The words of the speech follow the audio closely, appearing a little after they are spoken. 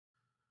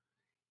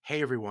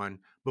Hey everyone,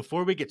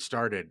 before we get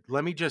started,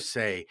 let me just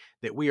say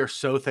that we are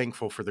so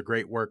thankful for the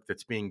great work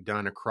that's being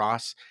done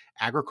across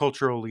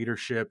agricultural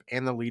leadership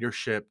and the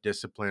leadership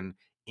discipline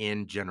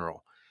in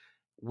general.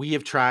 We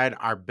have tried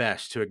our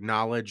best to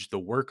acknowledge the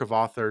work of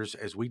authors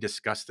as we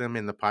discuss them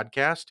in the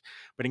podcast,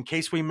 but in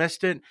case we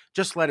missed it,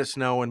 just let us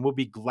know and we'll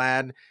be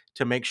glad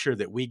to make sure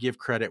that we give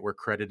credit where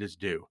credit is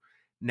due.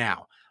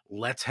 Now,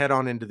 let's head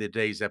on into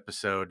today's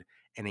episode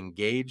and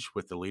engage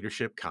with the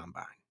Leadership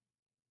Combine.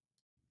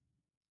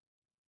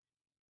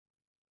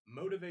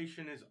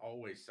 Motivation is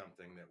always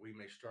something that we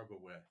may struggle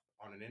with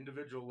on an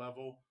individual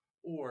level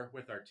or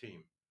with our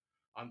team.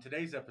 On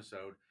today's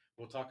episode,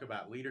 we'll talk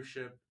about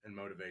leadership and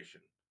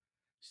motivation.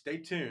 Stay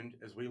tuned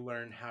as we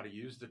learn how to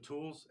use the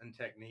tools and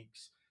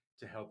techniques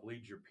to help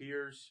lead your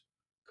peers,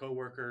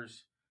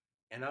 coworkers,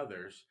 and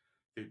others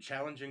through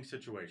challenging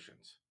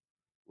situations.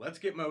 Let's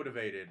get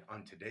motivated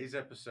on today's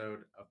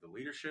episode of the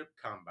Leadership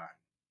Combine.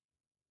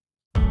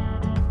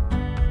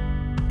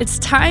 It's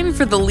time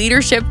for the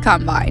Leadership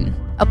Combine,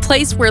 a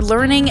place where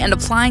learning and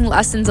applying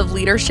lessons of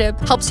leadership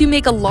helps you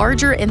make a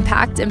larger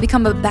impact and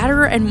become a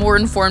better and more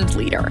informed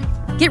leader.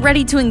 Get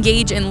ready to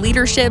engage in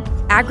leadership,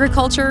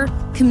 agriculture,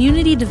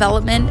 community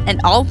development, and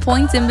all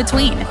points in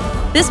between.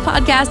 This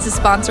podcast is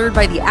sponsored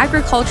by the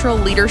Agricultural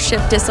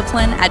Leadership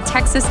Discipline at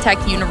Texas Tech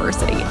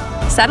University.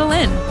 Settle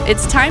in.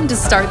 It's time to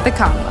start the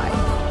Combine.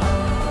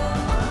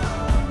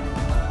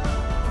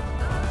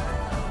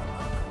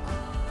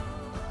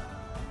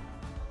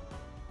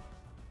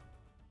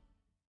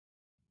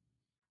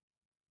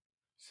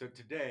 So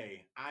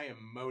today I am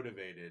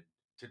motivated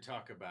to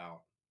talk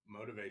about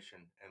motivation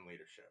and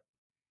leadership.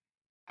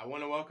 I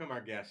want to welcome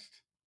our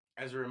guest.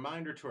 As a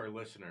reminder to our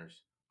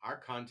listeners, our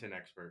content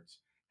experts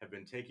have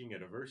been taking a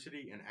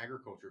diversity in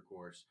agriculture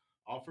course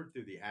offered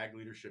through the Ag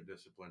Leadership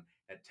Discipline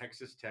at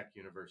Texas Tech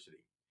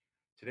University.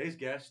 Today's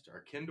guests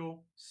are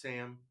Kendall,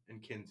 Sam,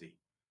 and Kinsey.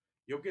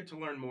 You'll get to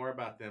learn more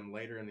about them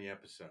later in the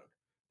episode.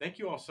 Thank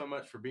you all so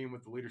much for being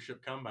with the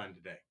Leadership Combine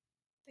today.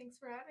 Thanks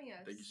for having us.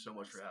 Thank you so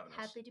much for having us.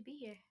 Happy to be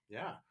here.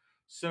 Yeah.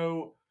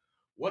 So,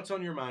 what's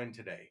on your mind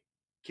today?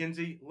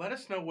 Kinsey, let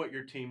us know what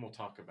your team will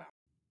talk about.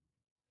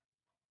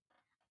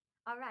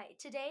 All right,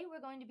 today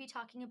we're going to be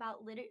talking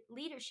about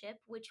leadership,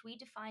 which we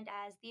defined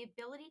as the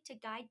ability to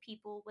guide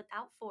people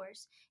without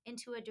force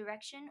into a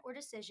direction or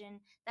decision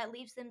that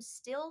leaves them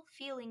still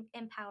feeling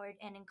empowered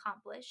and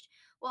accomplished.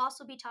 We'll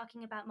also be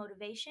talking about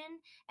motivation,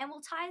 and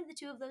we'll tie the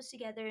two of those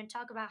together and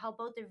talk about how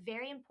both are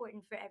very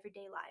important for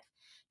everyday life.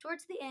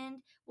 Towards the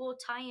end, we'll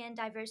tie in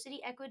diversity,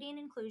 equity, and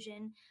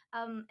inclusion,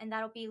 and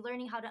that'll be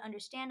learning how to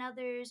understand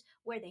others,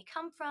 where they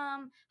come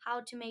from,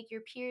 how to make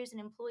your peers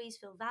and employees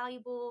feel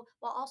valuable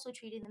while also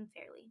treating them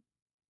fairly.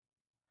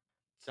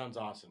 Sounds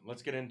awesome.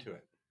 Let's get into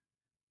it.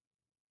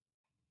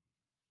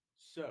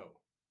 So,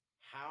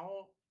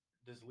 how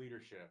does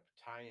leadership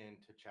tie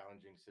into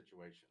challenging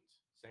situations?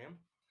 Sam?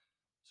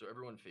 So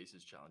everyone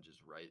faces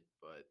challenges, right?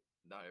 But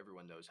not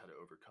everyone knows how to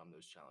overcome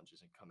those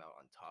challenges and come out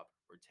on top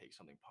or take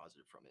something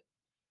positive from it.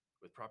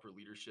 With proper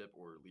leadership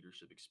or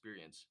leadership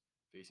experience,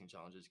 facing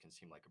challenges can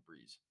seem like a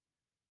breeze.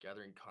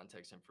 Gathering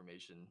context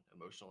information,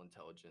 emotional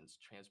intelligence,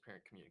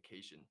 transparent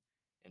communication,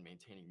 and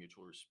maintaining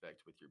mutual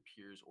respect with your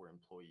peers or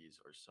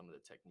employees are some of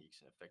the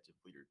techniques an effective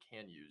leader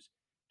can use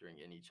during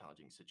any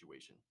challenging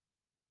situation.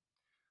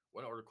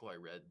 One article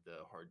I read,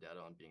 The Hard Data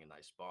on Being a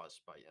Nice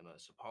Boss by Emma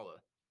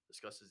Sapala,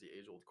 discusses the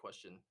age old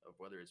question of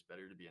whether it's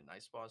better to be a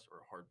nice boss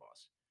or a hard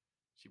boss.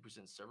 She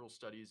presents several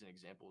studies and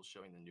examples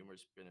showing the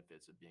numerous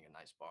benefits of being a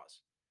nice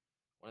boss.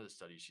 One of the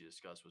studies she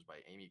discussed was by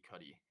Amy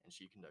Cuddy, and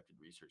she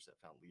conducted research that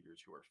found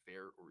leaders who are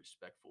fair or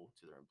respectful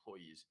to their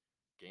employees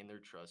gain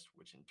their trust,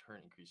 which in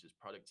turn increases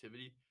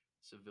productivity,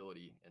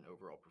 civility, and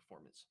overall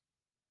performance.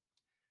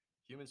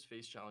 Humans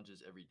face challenges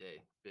every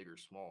day, big or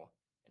small,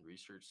 and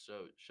research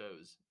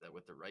shows that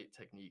with the right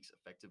techniques,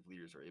 effective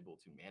leaders are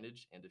able to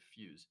manage and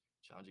diffuse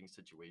challenging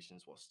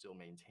situations while still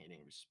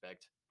maintaining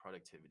respect,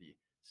 productivity,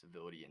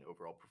 civility, and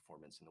overall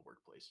performance in the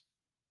workplace.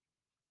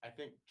 I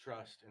think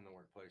trust in the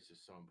workplace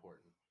is so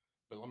important.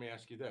 But let me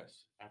ask you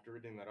this. After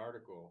reading that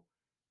article,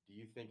 do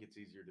you think it's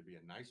easier to be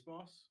a nice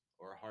boss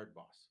or a hard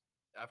boss?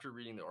 After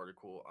reading the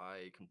article,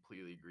 I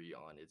completely agree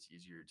on it's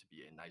easier to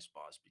be a nice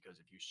boss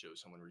because if you show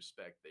someone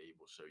respect, they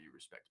will show you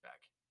respect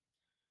back.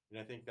 And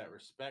I think that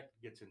respect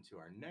gets into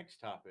our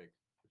next topic,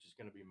 which is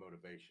going to be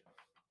motivation.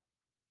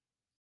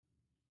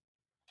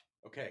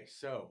 Okay,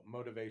 so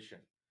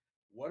motivation.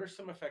 What are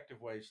some effective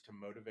ways to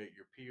motivate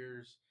your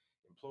peers,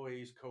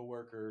 employees,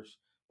 coworkers,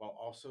 while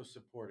also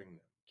supporting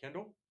them?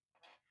 Kendall?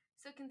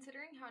 So,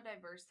 considering how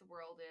diverse the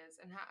world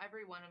is and how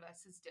every one of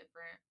us is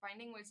different,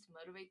 finding ways to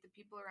motivate the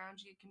people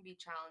around you can be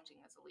challenging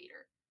as a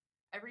leader.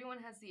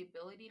 Everyone has the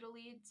ability to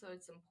lead, so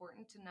it's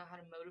important to know how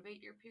to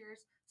motivate your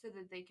peers so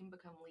that they can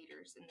become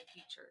leaders in the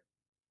future.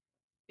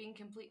 Being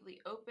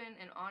completely open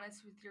and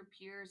honest with your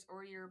peers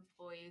or your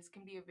employees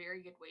can be a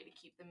very good way to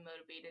keep them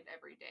motivated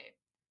every day.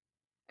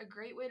 A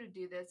great way to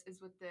do this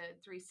is with the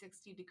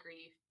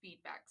 360-degree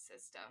feedback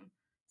system.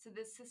 So,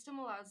 this system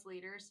allows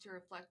leaders to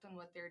reflect on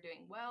what they're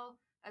doing well,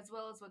 as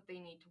well as what they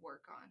need to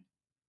work on.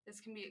 This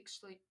can be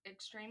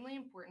extremely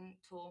important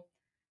tool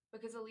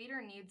because a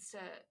leader needs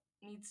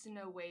to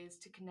know ways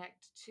to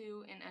connect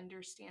to and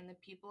understand the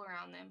people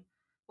around them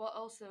while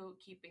also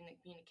keeping the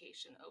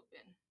communication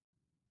open.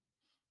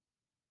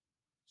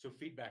 So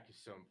feedback is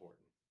so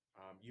important.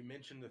 You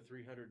mentioned the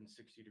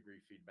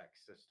 360-degree feedback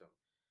system.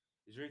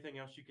 Is there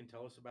anything else you can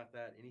tell us about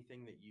that?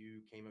 Anything that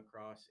you came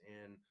across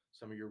in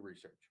some of your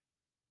research?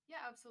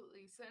 Yeah,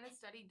 absolutely. So, in a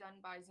study done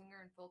by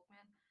Zinger and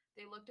Folkman,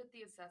 they looked at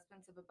the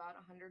assessments of about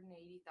 180,000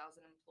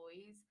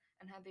 employees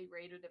and had they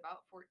rated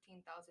about 14,000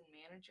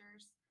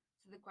 managers.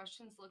 So, the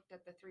questions looked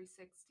at the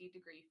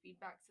 360-degree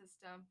feedback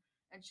system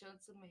and showed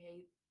some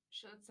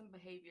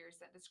behaviors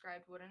that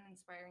described what an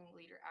inspiring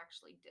leader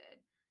actually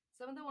did.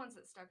 Some of the ones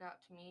that stuck out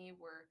to me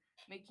were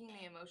making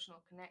the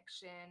emotional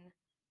connection,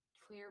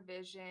 clear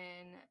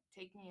vision,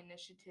 taking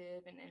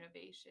initiative, and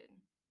innovation.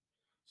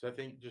 So I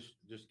think just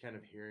kind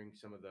of hearing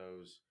some of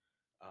those,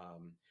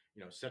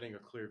 setting a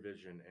clear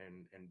vision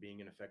and being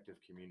an effective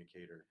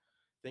communicator,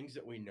 things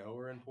that we know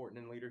are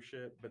important in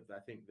leadership, but I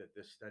think that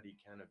this study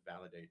kind of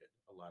validated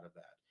a lot of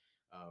that.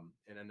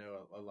 And I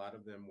know a lot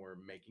of them were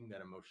making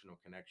that emotional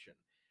connection.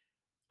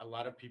 A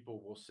lot of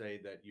people will say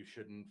that you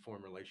shouldn't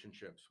form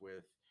relationships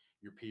with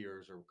your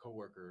peers or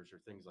coworkers or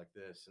things like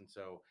this. And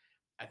so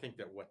I think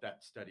that what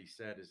that study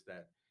said is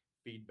that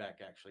feedback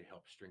actually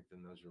helps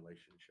strengthen those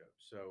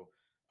relationships. So,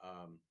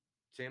 um,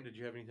 Sam, did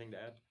you have anything to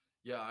add?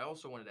 Yeah, I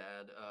also wanted to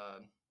add,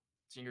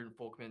 Singer and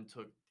Folkman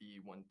took the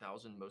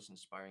 1,000 most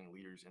inspiring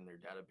leaders in their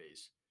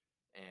database,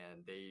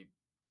 and they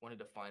wanted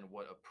to find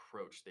what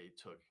approach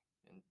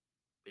and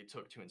they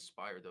took to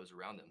inspire those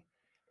around them.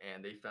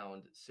 And they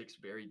found six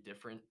very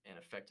different and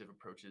effective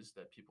approaches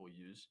that people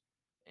use,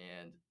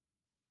 and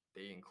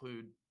they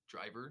include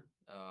driver,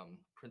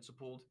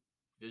 principled,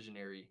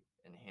 visionary,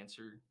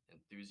 enhancer,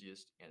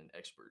 enthusiast, and an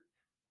expert.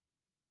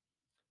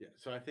 Yeah,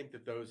 so I think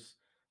that those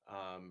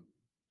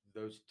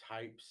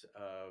types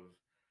of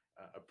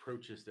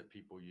approaches that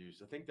people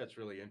use, I think that's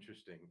really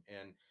interesting.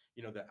 And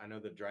that I know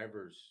the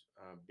drivers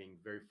being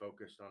very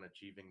focused on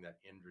achieving that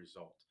end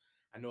result.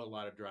 I know a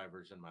lot of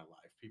drivers in my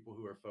life, people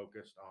who are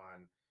focused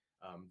on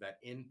that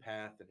end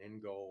path and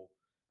end goal.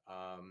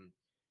 Um,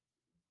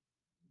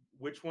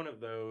 which one of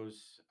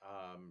those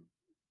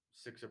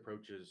six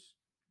approaches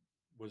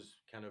was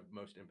kind of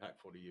most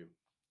impactful to you?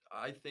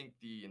 I think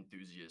the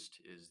enthusiast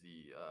is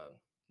the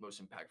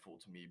most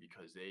impactful to me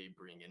because they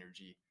bring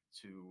energy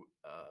to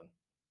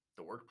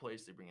the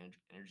workplace. They bring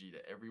energy to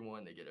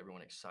everyone. They get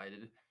everyone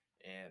excited,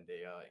 and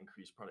they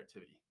increase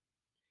productivity.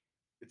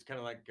 It's kind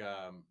of like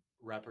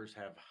rappers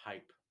have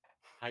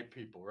hype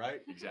people,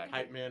 right? Exactly.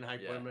 Hype men,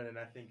 hype Yeah. women, and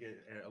I think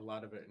a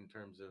lot of it in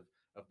terms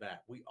of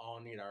that. We all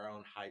need our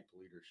own hype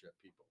leadership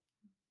people.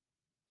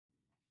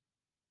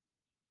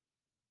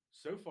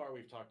 So far,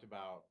 we've talked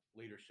about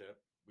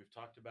leadership, we've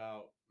talked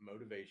about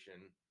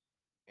motivation,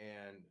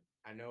 and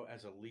I know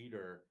as a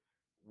leader,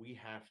 we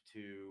have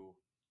to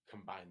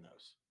combine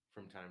those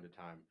from time to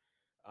time.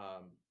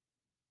 Um,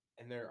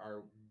 and there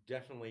are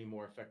definitely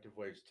more effective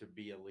ways to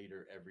be a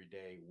leader every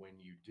day when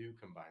you do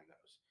combine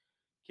those.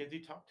 Kinsey,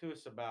 talk to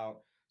us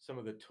about some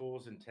of the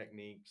tools and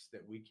techniques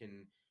that we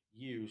can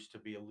use to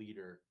be a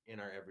leader in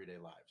our everyday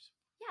lives.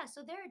 Yeah,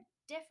 so there are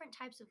different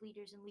types of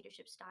leaders and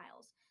leadership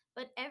styles,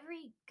 but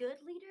every good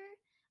leader,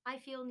 I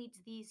feel, needs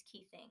these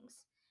key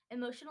things: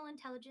 emotional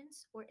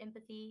intelligence or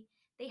empathy.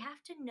 They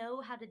have to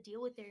know how to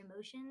deal with their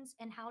emotions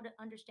and how to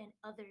understand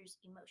others'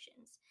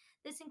 emotions.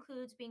 This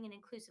includes being an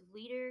inclusive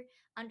leader,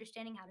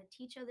 understanding how to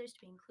teach others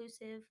to be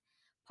inclusive.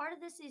 Part of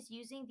this is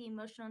using the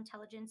emotional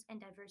intelligence and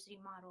diversity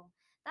model.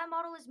 That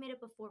model is made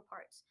up of four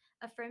parts: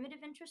 affirmative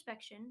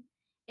introspection,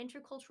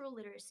 intercultural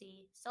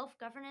literacy, self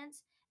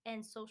governance,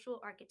 and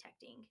social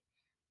architecting.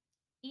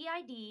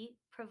 EID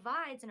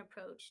provides an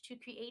approach to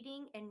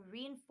creating and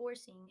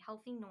reinforcing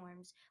healthy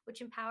norms, which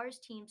empowers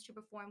teams to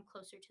perform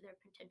closer to their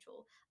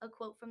potential. A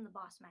quote from the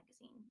Boss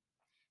magazine.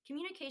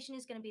 Communication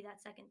is going to be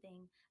that second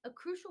thing. A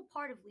crucial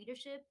part of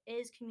leadership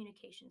is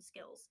communication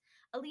skills.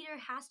 A leader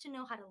has to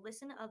know how to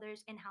listen to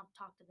others and how to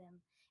talk to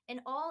them.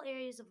 In all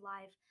areas of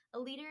life, a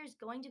leader is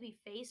going to be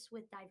faced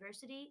with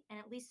diversity in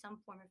at least some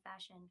form or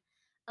fashion.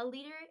 A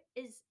leader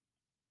is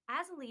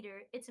As a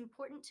leader, it's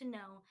important to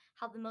know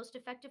how the most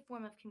effective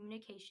form of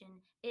communication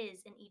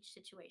is in each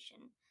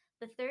situation.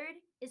 The third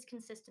is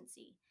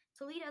consistency.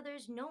 To lead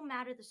others, no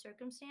matter the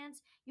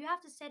circumstance, you have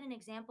to set an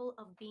example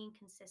of being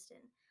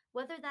consistent,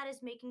 whether that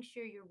is making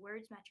sure your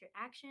words match your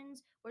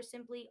actions or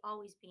simply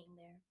always being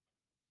there.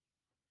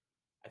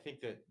 I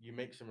think that you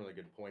make some really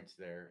good points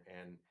there,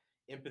 and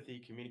empathy,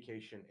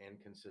 communication,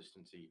 and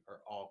consistency are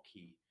all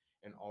key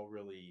and all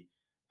really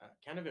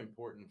kind of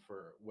important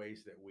for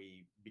ways that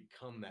we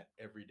become that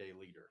everyday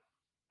leader.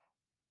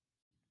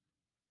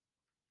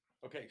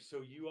 Okay,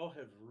 so you all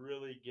have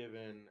really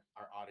given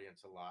our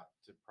audience a lot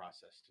to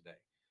process today.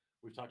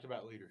 We've talked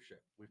about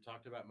leadership, we've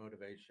talked about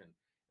motivation,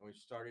 and we've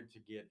started to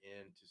get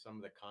into some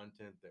of the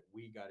content that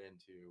we got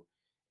into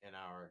in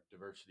our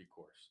diversity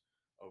course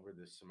over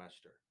this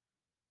semester.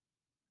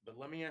 But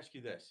let me ask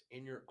you this,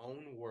 in your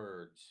own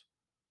words,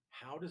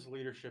 How does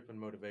leadership and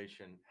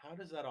motivation, how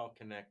does that all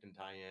connect and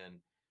tie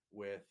in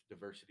with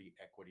diversity,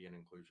 equity, and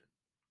inclusion?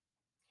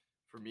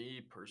 For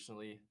me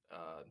personally,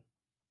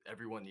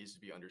 everyone needs to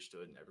be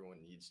understood and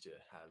everyone needs to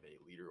have a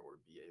leader or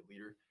be a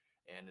leader.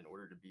 And in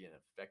order to be an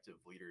effective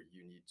leader,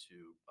 you need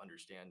to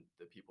understand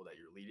the people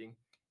that you're leading,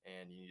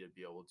 and you need to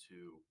be able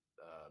to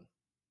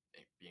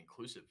be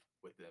inclusive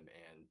with them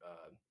and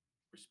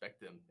respect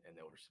them, and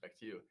they'll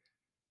respect you.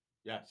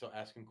 Yeah, so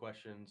asking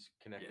questions,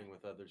 Yeah, connecting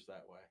with others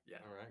that way.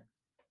 yeah. All right.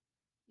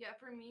 Yeah,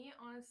 for me,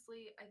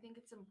 honestly, I think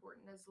it's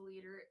important as a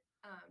leader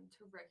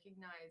to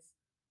recognize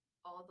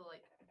all the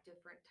like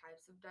different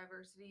types of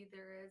diversity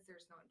there is.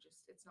 It's not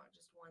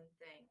just one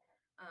thing.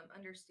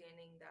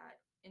 Understanding that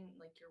in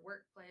like your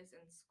workplace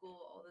and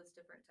school, all those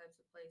different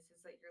types of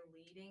places that you're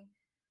leading,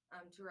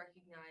 to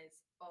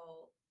recognize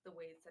all the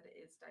ways that it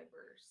is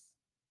diverse.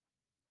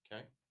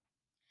 Okay.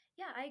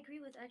 Yeah, I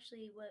agree with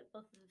actually what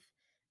both of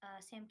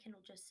Sam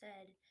Kindle just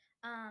said.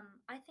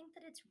 I think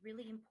that it's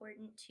really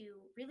important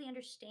to really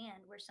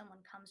understand where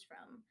someone comes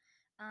from.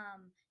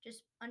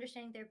 Just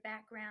understanding their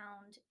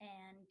background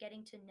and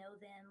getting to know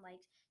them,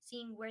 like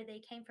seeing where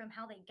they came from,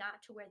 how they got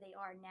to where they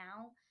are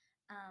now,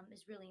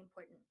 is really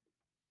important.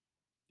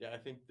 Yeah, I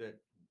think that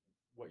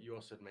what you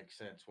all said makes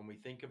sense. When we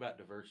think about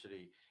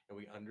diversity and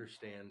we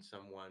understand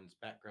someone's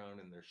background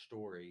and their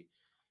story,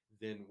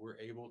 then we're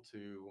able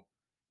to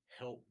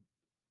help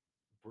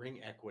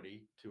bring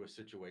equity to a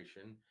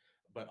situation,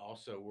 but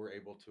also we're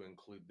able to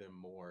include them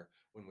more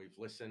when we've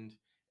listened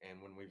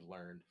and when we've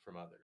learned from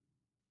others.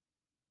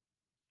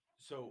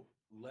 So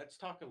let's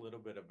talk a little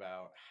bit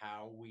about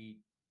how we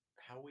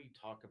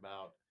talk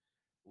about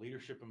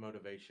leadership and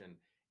motivation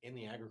in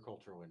the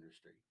agricultural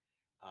industry.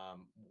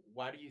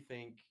 Why do you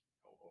think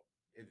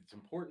it's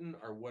important,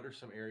 or what are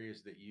some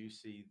areas that you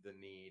see the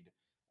need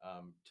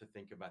to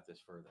think about this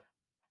further?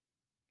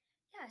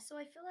 Yeah, so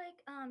I feel like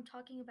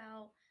talking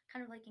about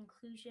kind of like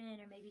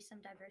inclusion or maybe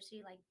some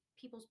diversity, like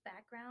people's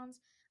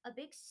backgrounds, a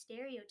big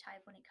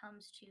stereotype when it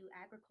comes to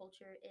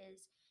agriculture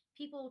is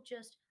people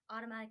just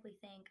automatically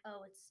think,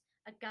 oh, it's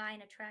a guy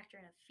in a tractor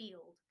in a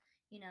field,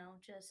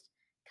 just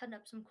cutting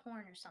up some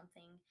corn or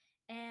something.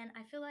 And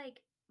I feel like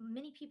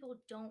many people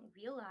don't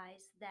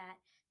realize that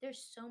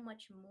there's so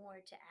much more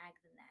to ag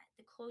than that.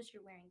 The clothes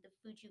you're wearing, the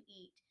food you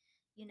eat,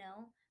 you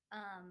know.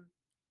 Um,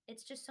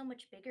 it's just so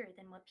much bigger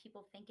than what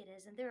people think it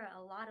is. And there are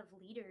a lot of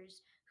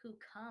leaders who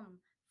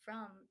come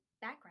from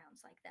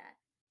backgrounds like that.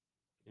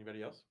 Anybody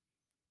else?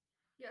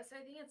 Yes,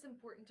 I think it's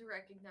important to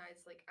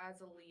recognize, like,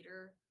 as a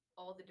leader,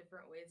 all the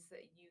different ways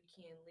that you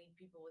can lead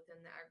people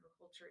within the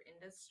agriculture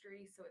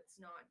industry. So it's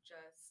not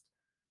just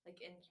like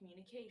in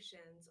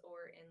communications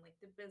or in like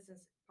the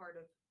business part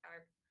of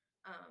ag.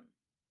 Um,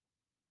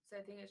 so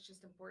I think it's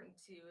just important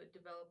to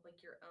develop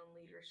like your own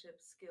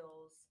leadership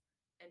skills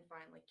and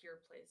find like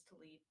your place to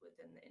lead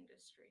within the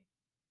industry.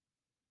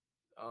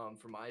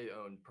 From my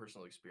own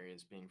personal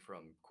experience being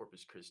from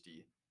Corpus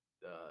Christi,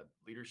 the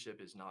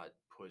leadership is not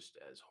pushed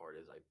as hard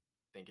as I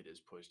think it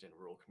is pushed in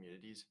rural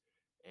communities.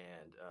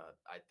 And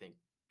I think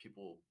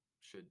people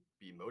should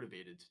be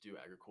motivated to do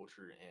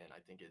agriculture, and I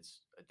think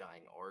it's a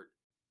dying art.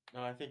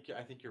 No, I think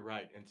you're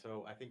right. And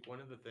so I think one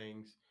of the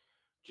things,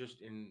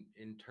 just in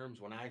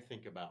terms when I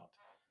think about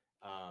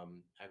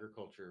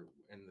agriculture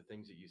and the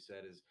things that you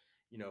said is,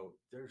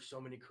 there's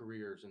so many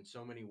careers and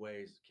so many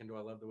ways. Kendall,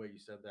 I love the way you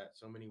said that.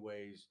 So many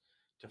ways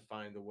to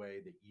find the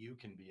way that you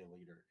can be a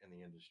leader in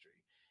the industry.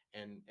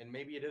 And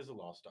maybe it is a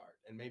lost art,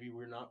 and maybe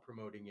we're not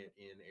promoting it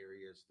in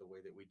areas the way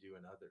that we do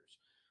in others.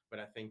 But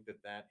I think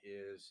that that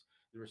is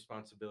the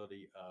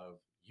responsibility of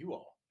you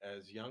all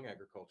as young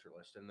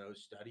agriculturalists and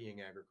those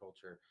studying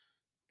agriculture,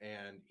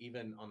 and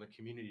even on the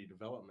community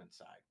development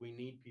side. We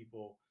need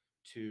people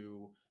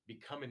to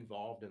become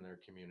involved in their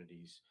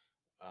communities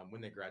when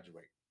they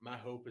graduate. My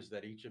hope is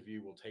that each of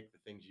you will take the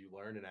things you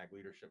learn in ag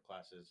leadership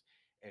classes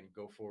and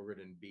go forward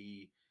and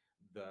be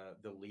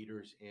the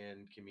leaders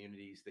in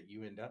communities that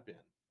you end up in,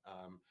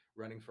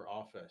 running for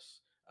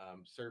office,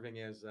 serving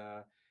as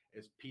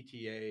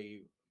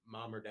PTA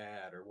mom or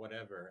dad or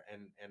whatever,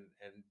 and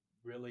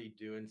really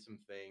doing some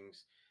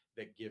things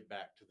that give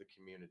back to the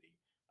community,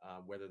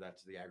 whether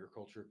that's the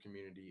agriculture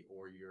community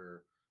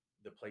or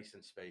the place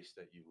and space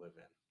that you live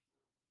in.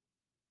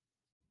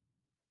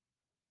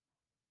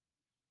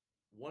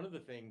 One of the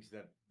things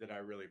that I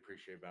really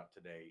appreciate about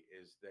today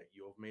is that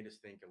you have made us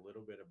think a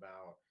little bit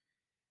about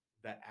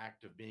that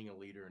act of being a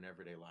leader in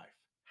everyday life.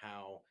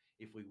 How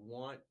if we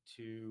want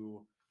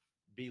to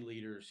be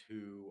leaders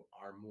who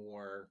are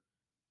more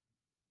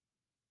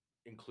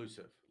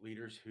inclusive,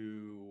 leaders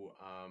who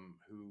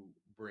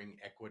bring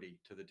equity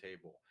to the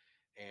table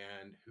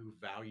and who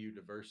value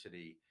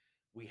diversity,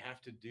 we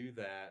have to do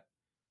that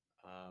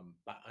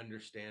by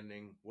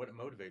understanding what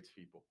motivates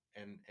people,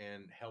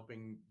 and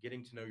helping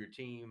getting to know your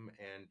team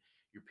and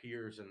your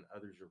peers and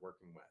others you're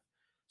working with.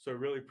 So I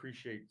really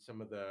appreciate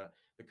some of the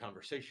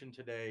conversation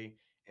today,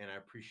 and I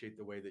appreciate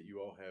the way that you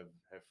all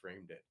have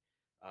framed it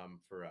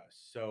for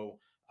us. So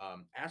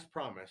as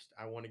promised,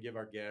 I want to give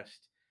our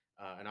guest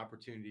an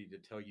opportunity to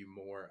tell you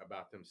more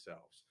about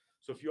themselves.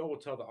 So if you all will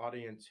tell the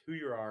audience who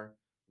you are,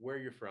 where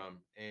you're from,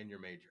 and your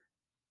major.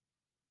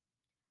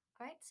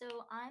 All right,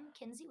 so I'm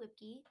Kenzie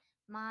Whipke.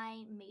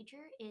 My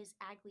major is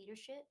ag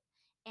leadership,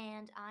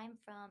 and I'm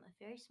from a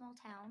very small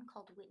town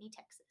called Whitney,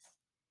 Texas.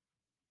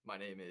 My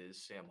name is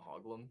Sam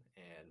Hoglum,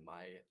 and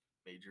my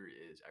major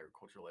is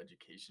agricultural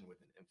education with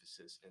an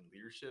emphasis in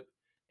leadership,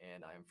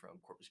 and I am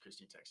from Corpus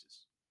Christi,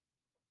 Texas.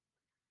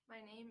 My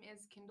name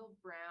is Kendall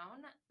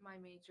Brown. My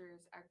major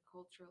is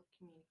agricultural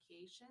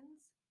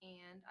communications,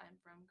 and I'm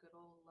from good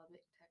old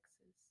Lubbock,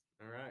 Texas.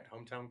 All right,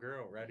 hometown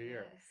girl right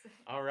here. Yes.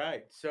 All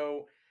right,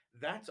 so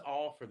that's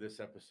all for this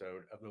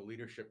episode of the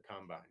Leadership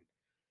Combine.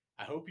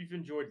 I hope you've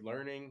enjoyed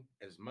learning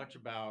as much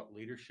about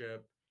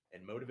leadership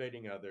and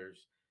motivating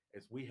others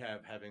as we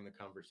have having the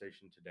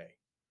conversation today.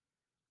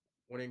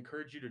 I want to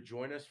encourage you to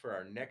join us for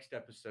our next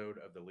episode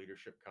of the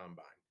Leadership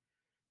Combine.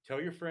 Tell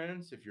your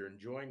friends if you're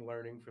enjoying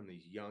learning from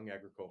these young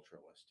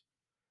agriculturalists.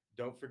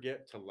 Don't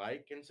forget to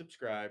like and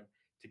subscribe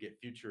to get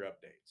future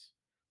updates.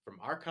 From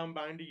our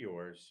combine to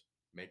yours,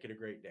 make it a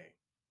great day.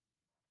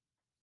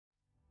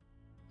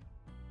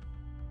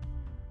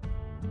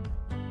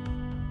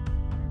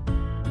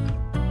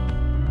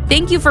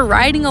 Thank you for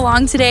riding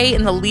along today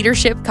in the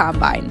Leadership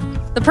Combine.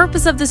 The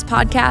purpose of this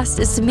podcast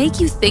is to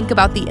make you think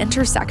about the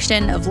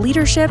intersection of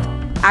leadership,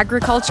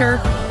 agriculture,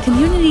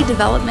 community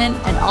development,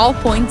 and all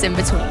points in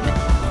between.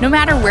 No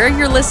matter where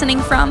you're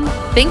listening from,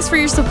 thanks for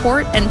your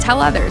support and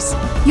tell others.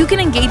 You can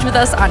engage with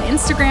us on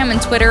Instagram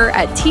and Twitter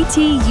at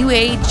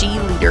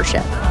TTUAG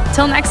Leadership.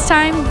 Till next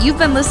time, you've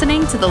been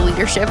listening to the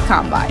Leadership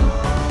Combine.